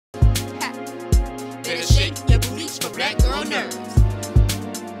nerds.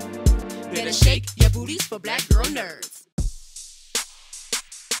 Better shake your booties for black girl nerds.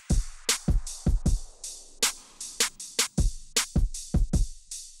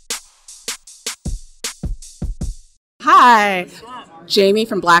 Hi, Jamie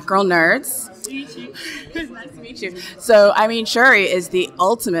from Black Girl Nerds. Nice to meet you. So, I mean, Shuri is the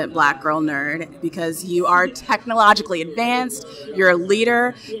ultimate black girl nerd because you are technologically advanced, you're a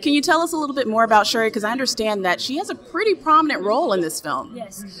leader. Can you tell us a little bit more about Shuri? Because I understand that she has a pretty prominent role in this film.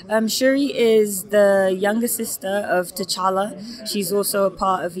 Yes. Shuri is the younger sister of T'Challa. She's also a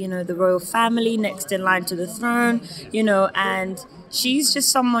part of, the royal family, next in line to the throne, and she's just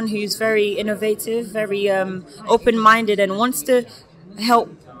someone who's very innovative, very open-minded, and wants to help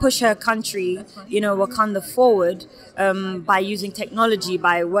push her country, Wakanda forward by using technology,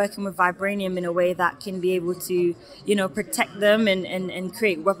 by working with vibranium in a way that can be able to, protect them and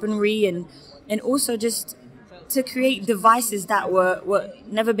create weaponry and also just to create devices that were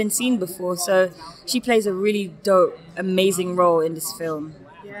never been seen before. So she plays a really dope, amazing role in this film.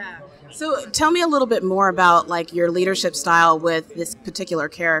 Yeah. So tell me a little bit more about your leadership style with this particular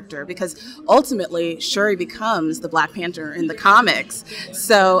character, because ultimately Shuri becomes the Black Panther in the comics.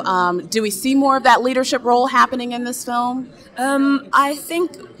 So do we see more of that leadership role happening in this film? I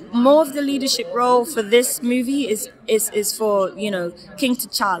think more of the leadership role for this movie is for King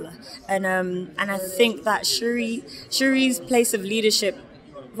T'Challa, and I think that Shuri's place of leadership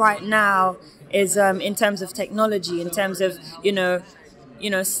right now is in terms of technology, in terms of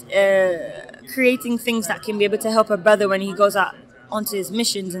creating things that can be able to help her brother when he goes out onto his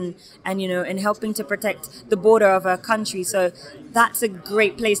missions and helping to protect the border of our country. So that's a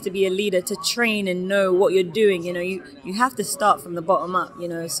great place to be a leader, to train and know what you're doing. You have to start from the bottom up,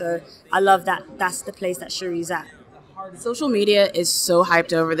 so I love that that's the place that Shuri's at. Social media is so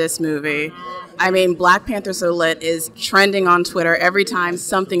hyped over this movie. I mean, Black Panther So Lit is trending on Twitter every time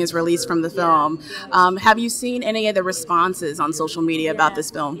something is released from the film. Have you seen any of the responses on social media about this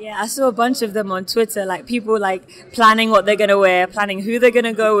film? Yeah, I saw a bunch of them on Twitter, people planning what they're going to wear, planning who they're going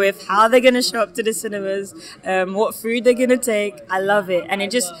to go with, how they're going to show up to the cinemas, what food they're going to take. I love it. And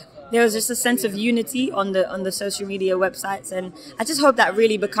there was just a sense of unity on the social media websites, and I just hope that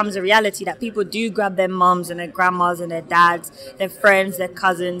really becomes a reality, that people do grab their moms and their grandmas and their dads, their friends, their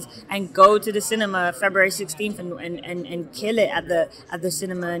cousins, and go to the cinema February 16th and kill it at the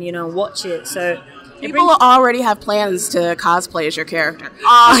cinema and watch it. So people already have plans to cosplay as your character.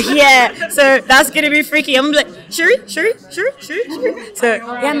 Oh yeah, so that's gonna be freaky. I'm like, Shuri. So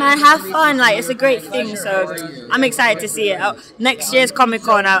yeah, man, have fun. It's a great thing. So I'm excited to see it. Next year's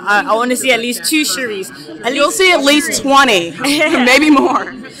Comicon, I want to see at least 2 Shuris. You'll see at least 20, maybe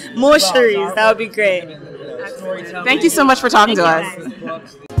more. More Shuris. That would be great. Thank you so much for talking to us.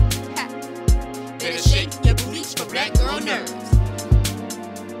 Better shake your booties for black girl nerds.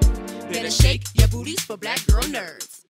 Better shake your booties for black girl nerds.